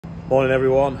Morning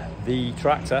everyone. The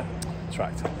tractor,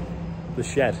 the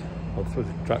shed, or the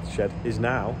tractor shed is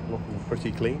now looking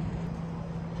pretty clean.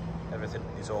 Everything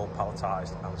is all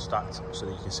palletised and stacked so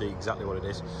that you can see exactly what it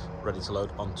is, ready to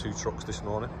load on 2 trucks this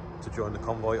morning to join the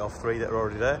convoy of 3 that are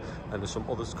already there, and there's some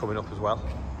others coming up as well.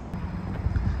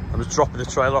 I'm just dropping the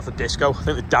trailer off the disco. I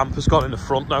think the damper's gone in the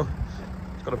front now.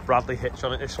 It's got a Bradley hitch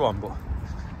on it, this one, but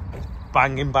it's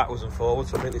banging backwards and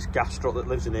forwards, so I think this gas truck that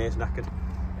lives in here is knackered.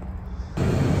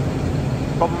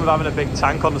 The problem with having a big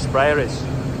tank on the sprayer is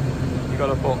you've got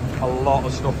to put a lot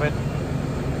of stuff in.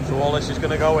 So all this is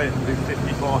going to go in with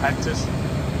 54 hectares.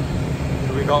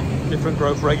 So we've got different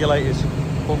growth regulators,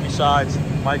 fungicides,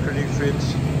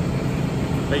 micronutrients,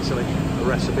 basically a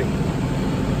recipe.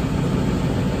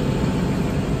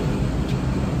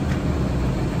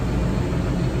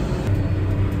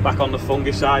 Back on the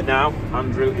fungicide now.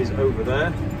 Andrew is over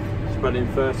there spreading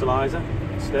fertiliser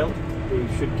still. We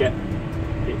should get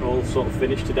it all sort of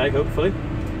finished today, hopefully.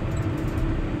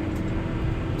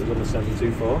 He's on the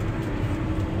 724.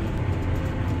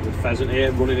 There's a pheasant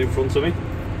here running in front of me.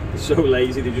 They're so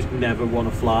lazy, they just never want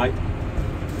to fly.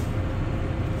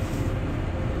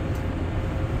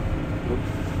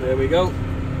 There we go.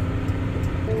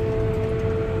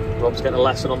 Rob's getting a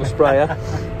lesson on the sprayer.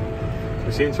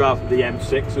 We seem to have the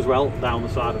M6 as well down the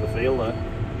side of the field there,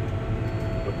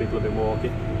 where people have been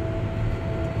walking.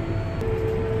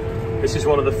 This is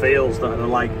one of the fields that are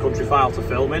like Countryfile to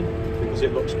film in because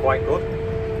it looks quite good,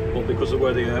 but because of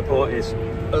where the airport is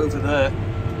over there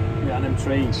behind them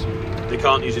trees, they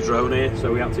can't use a drone here,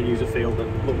 so we had to use a field that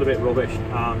looked a bit rubbish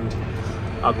and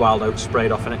had wild oats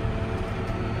sprayed off in it.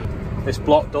 This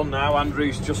block done now.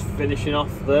 Andrew's just finishing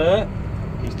off there.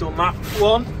 He's done that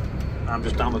one. I'm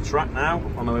just down the track now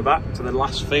on the way back to the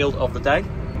last field of the day.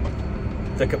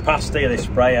 The capacity of this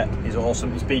sprayer is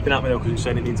awesome. It's beeping at me though because it's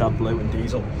saying it needs AdBlue and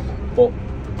diesel. But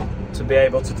to be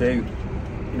able to do,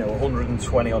 you know,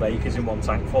 120 odd acres in one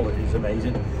tank full is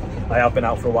amazing. I have been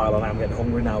out for a while and I'm getting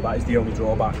hungry now. That is the only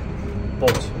drawback.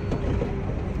 But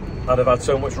I'd have had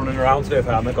so much running around to do if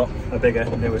I hadn't got a bigger,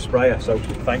 newer sprayer. So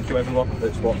thank you everyone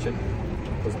that's watching.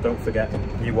 Because don't forget,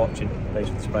 you watching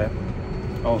Day761.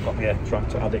 Oh, I've got my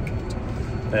Tractor Addict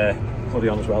hoodie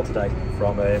on as well today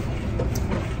from I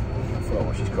forgot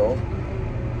what she's called.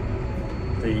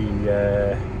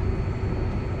 The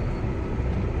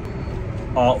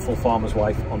Artful Farmer's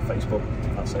Wife on Facebook.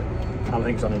 That's it. And I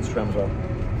think it's on Instagram as well.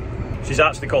 She's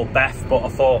actually called Beth, but I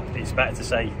thought it's better to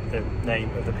say the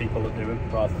name of the people that do them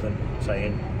rather than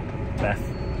saying Beth.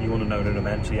 You want to know who I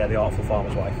meant, so yeah, the Artful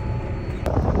Farmer's Wife.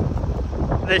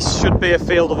 This should be a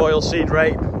field of oilseed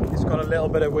rape. It's got a little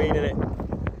bit of weed in it,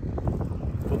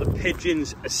 but the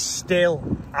pigeons are still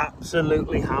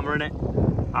absolutely hammering it,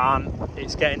 and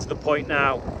it's getting to the point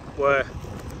now where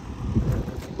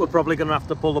we're probably going to have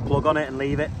to pull the plug on it and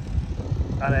leave it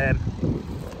and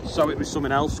sow it with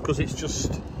something else, because it's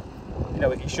just, you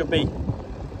know, it should be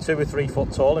 2 or 3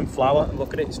 foot tall in flower, and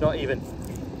look at it, it's not even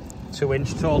 2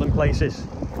 inch tall in places.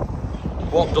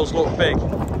 What does look big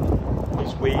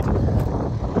is weed.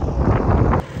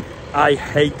 I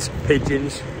hate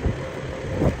pigeons.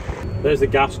 There's the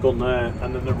gas gun there,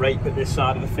 and then the rape at this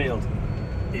side of the field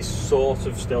is sort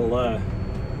of still there,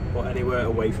 but anywhere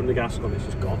away from the gas gun it's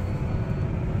just gone.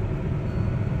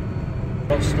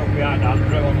 Got stuck behind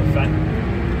Andrew on the fendt.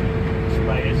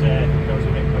 Sprayers goes a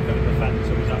bit quicker than the fendt,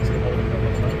 so he's actually holding it up.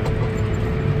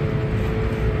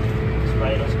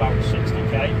 Sprayer does about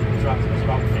 60k, the tractor does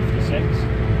about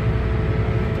 56.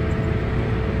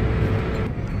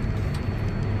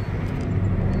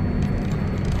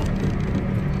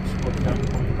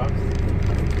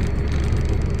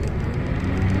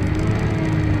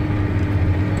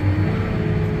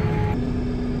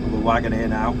 Wagon here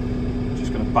now,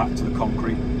 just going to back to the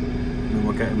concrete and then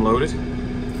we'll get him loaded.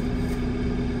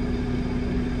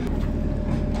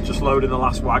 Just loading the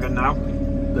last wagon now.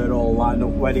 They're all lined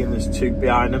up ready and there's 2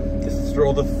 behind them. The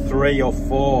other 3 or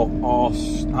 4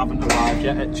 haven't arrived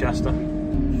yet at Chester,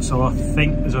 so I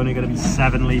think there's only going to be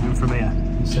 7 leaving from here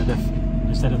instead of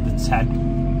the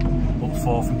 10, but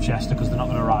 4 from Chester because they're not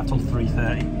going to arrive till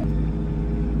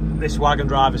 3:30. This wagon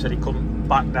driver said he couldn't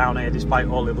back down here despite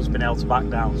all the others being able to back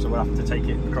down, so we'll have to take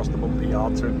it across the bumpy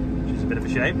yard to him, which is a bit of a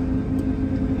shame.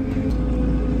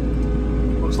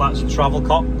 Looks like it's a travel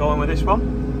cot going with this one.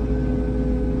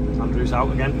 Andrew's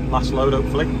out again, last load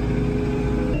hopefully.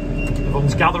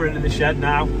 Everyone's gathering in the shed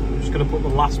now. I'm just going to put the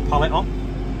last pallet on,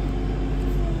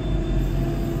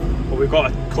 but we've got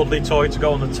a cuddly toy to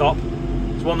go on the top.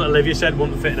 It's one that Olivia said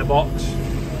wouldn't fit in a box,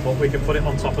 but we can put it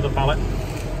on top of the pallet.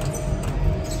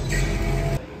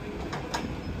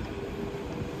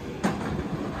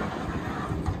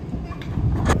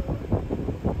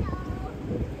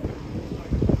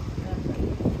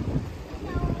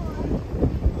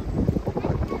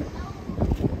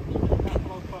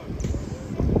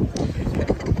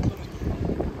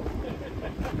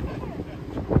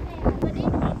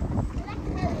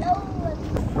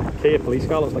 Kia police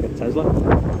car looks like a Tesla.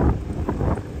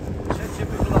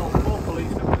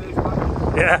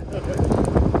 Yeah.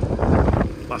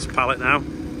 Last pallet now.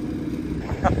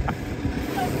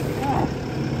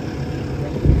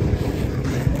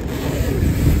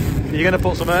 You're going to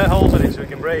put some air holes in it so it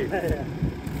can breathe? Yeah.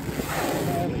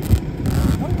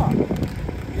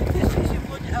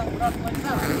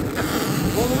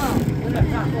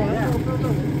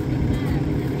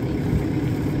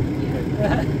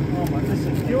 Oh my,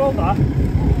 listen, you hold that.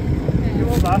 You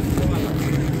hold that.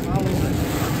 I'll hold it.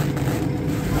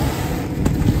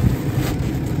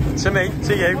 To me,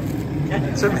 to you,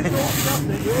 to me.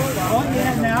 Oh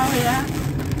yeah, now, yeah.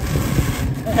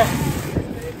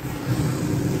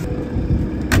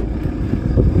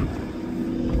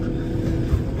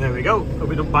 There we go. Hope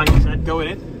we don't bang his head going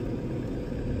in.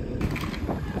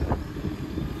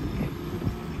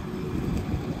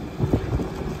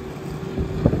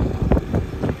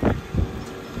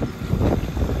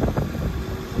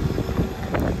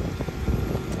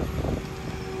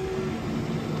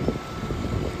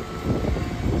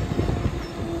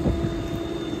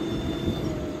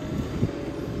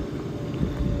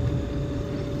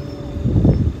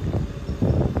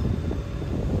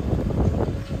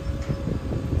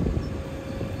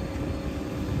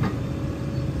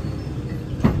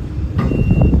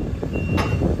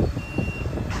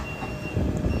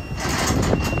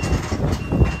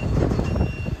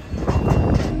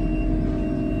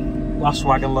 Last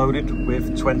wagon loaded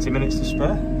with 20 minutes to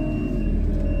spare.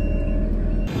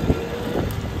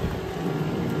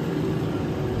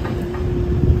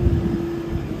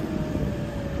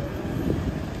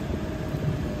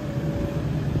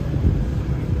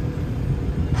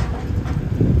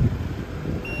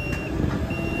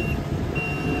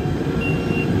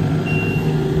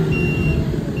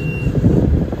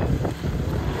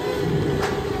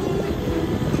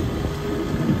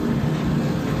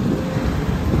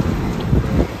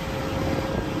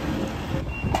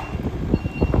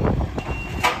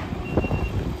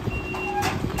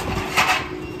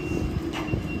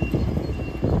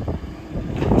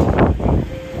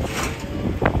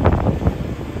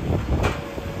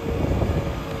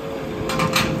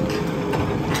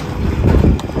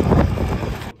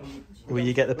 Will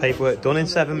you get the paperwork done in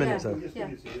 7 minutes though?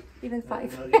 Yeah, even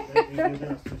 5.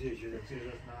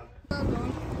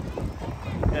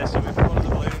 Yeah, so we've one of the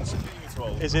balloons.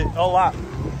 Is it all that?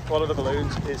 One of the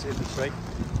balloons is in the tree.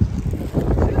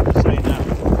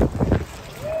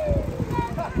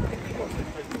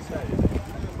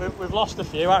 We've lost a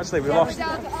few actually. We've lost.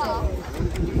 Yeah.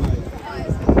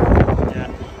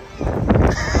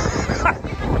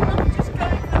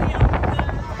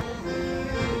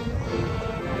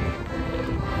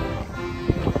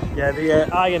 Yeah, the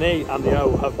I and E and the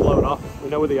O have blown off. We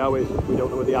know where the O is, we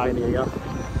don't know where the I and E are.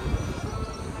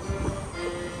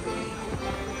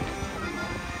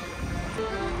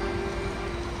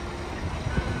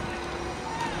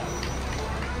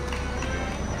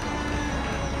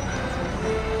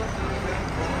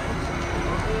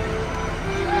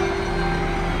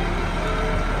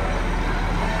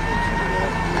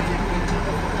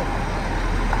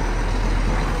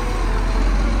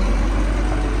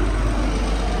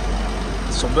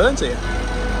 Sunburnt here.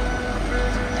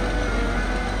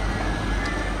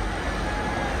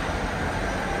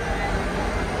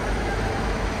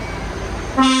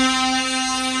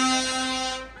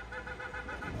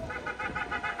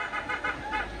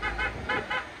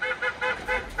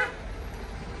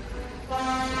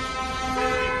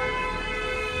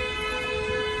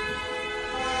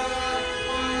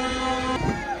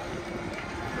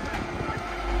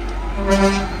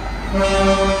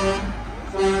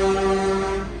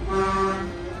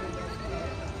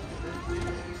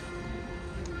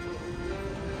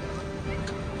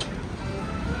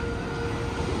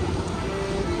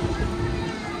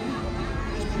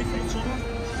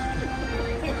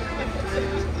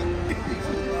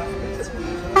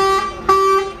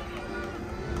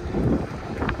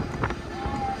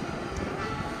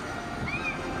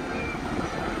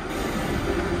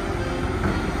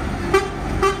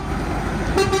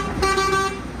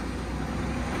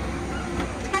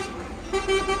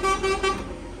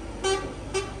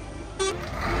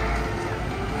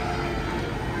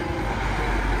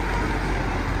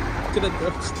 Look at the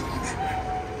dust.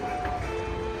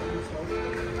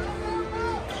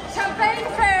 Champagne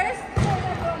first.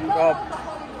 Oh.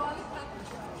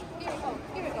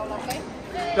 Here we go, lovely.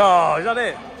 Oh, is that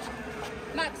it?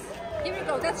 Max, here we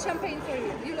go. That's champagne for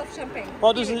you. You love champagne.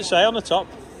 What does it say on the top?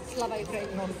 Slava Ukraine.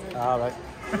 Ah, right.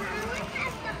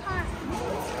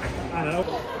 I know.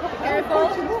 Careful.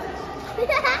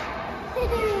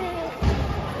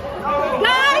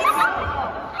 Guys!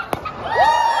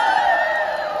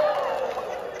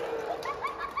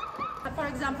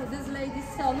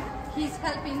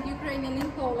 Ukrainian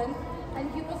in Poland, and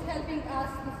he was helping us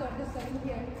to sort this over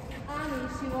here. Annie,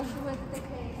 she was with the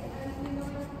cake, and we know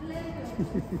that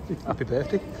plenty. Happy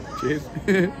birthday. Cheers.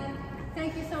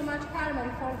 Thank you so much, Carmen,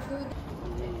 for good.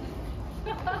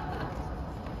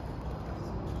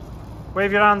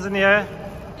 Wave your hands in the air.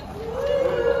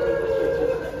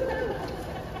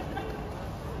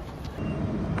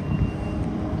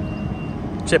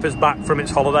 Chipper's back from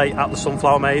its holiday at the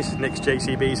sunflower maze. Nick's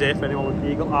JCB's here for anyone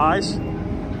with eagle eyes.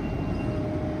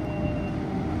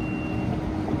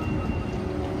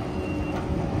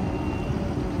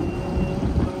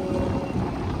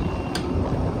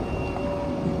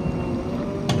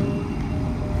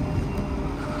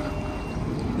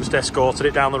 Just escorted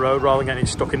it down the road rather than getting it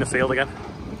stuck in the field again.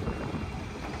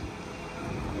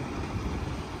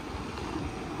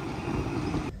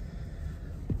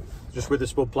 Just with the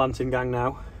spud planting gang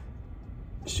now.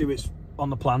 Stuart's on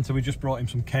the planter. We just brought him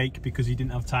some cake because he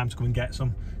didn't have time to come and get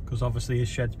some, because obviously his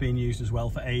shed's being used as well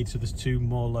for aid, so there's 3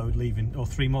 more load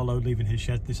leaving his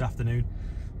shed this afternoon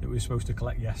that we were supposed to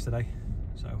collect yesterday.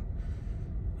 So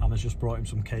Anna's just brought him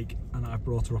some cake, and I've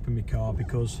brought her up in my car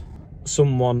because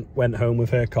someone went home with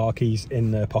her car keys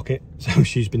in their pocket, so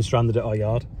she's been stranded at our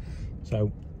yard.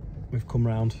 So we've come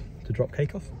round to drop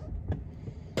cake off.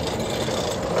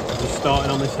 Just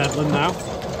starting on this headland now.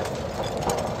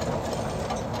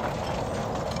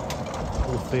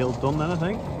 All the field done then, I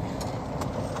think.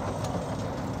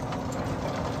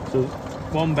 So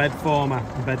 1 bed former,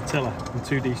 a bed tiller and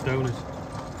 2 de-stoners.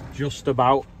 Just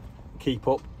about keep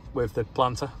up with the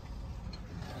planter.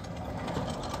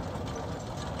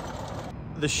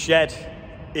 The shed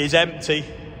is empty.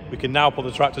 We can now put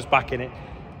the tractors back in it,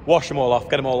 wash them all off,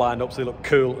 get them all lined up so they look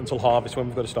cool until harvest, when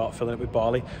we've got to start filling it with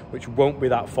barley, which won't be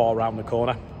that far around the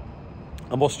corner.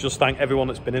 I must just thank everyone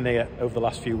that's been in here over the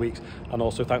last few weeks, and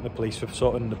also thank the police for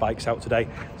sorting the bikes out today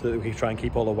so that we can try and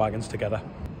keep all the wagons together.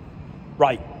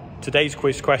 Right, today's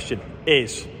quiz question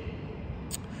is,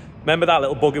 remember that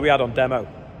little buggy we had on demo?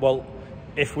 Well,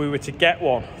 if we were to get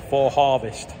one for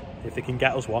harvest, if they can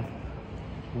get us one,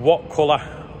 what colour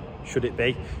should it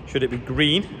be? Should it be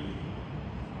green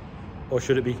or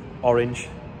should it be orange?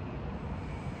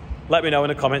 Let me know in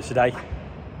the comments today.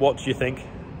 What do you think?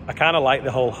 I kind of like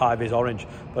the whole high-vis orange,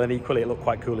 but then equally it looked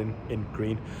quite cool in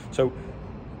green. So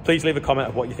please leave a comment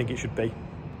of what you think it should be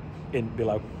in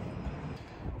below.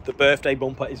 The birthday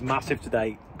bumper is massive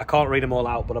today. I can't read them all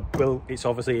out, but I will. It's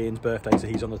obviously Ian's birthday, so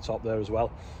he's on the top there as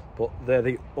well. But there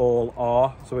they all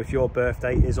are. So if your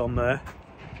birthday is on there,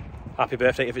 happy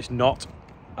birthday. If it's not,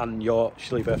 and your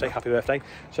silly birthday, happy birthday.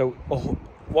 So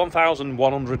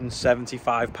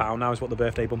 £1,175 now is what the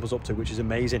birthday bumper's up to, which is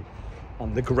amazing.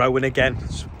 And they're growing again,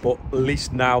 but at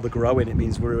least now they're growing. It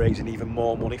means we're raising even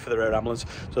more money for the air ambulance.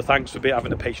 So thanks for having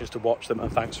the patience to watch them,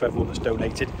 and thanks for everyone that's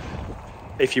donated.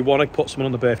 If you want to put someone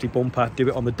on the birthday bumper, do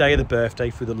it on the day of the birthday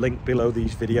through the link below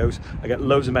these videos. I get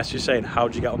loads of messages saying, how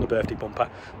do you get on the birthday bumper?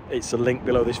 It's the link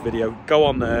below this video. Go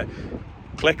on there,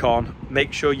 click on,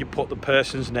 make sure you put the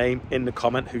person's name in the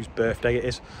comment whose birthday it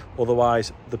is.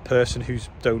 Otherwise, the person who's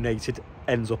donated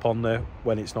ends up on there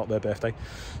when it's not their birthday.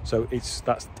 So it's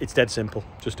dead simple.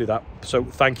 Just do that. So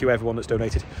thank you everyone that's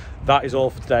donated. That is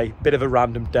all for today. Bit of a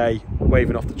random day,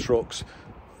 waving off the trucks.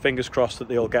 Fingers crossed that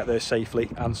they all get there safely,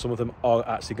 and some of them are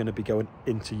actually going to be going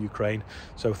into Ukraine.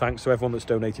 So thanks to everyone that's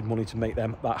donated money to make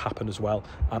that happen as well,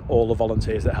 and all the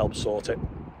volunteers that helped sort it.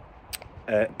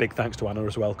 Big thanks to Anna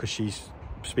as well, because she's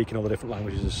speaking all the different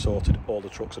languages, has sorted all the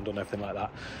trucks and done everything like that.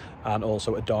 And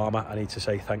also Adama, I need to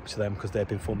say thanks to them because they've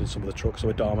been funding some of the trucks.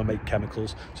 So Adama make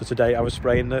chemicals. So today I was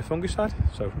spraying the fungicide.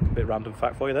 So a bit random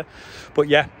fact for you there. But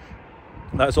yeah,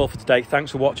 that's all for today.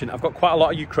 Thanks for watching. I've got quite a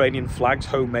lot of Ukrainian flags,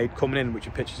 homemade, coming in, which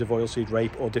are pictures of oilseed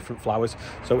rape or different flowers.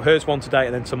 So here's one today,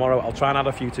 and then tomorrow I'll try and add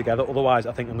a few together. Otherwise,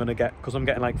 I think I'm going to get, because I'm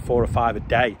getting like 4 or 5 a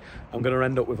day, I'm going to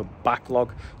end up with a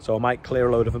backlog. So I might clear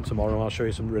a load of them tomorrow, and I'll show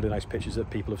you some really nice pictures that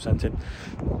people have sent in.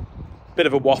 Bit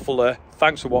of a waffle there.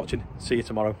 Thanks for watching. See you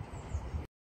tomorrow.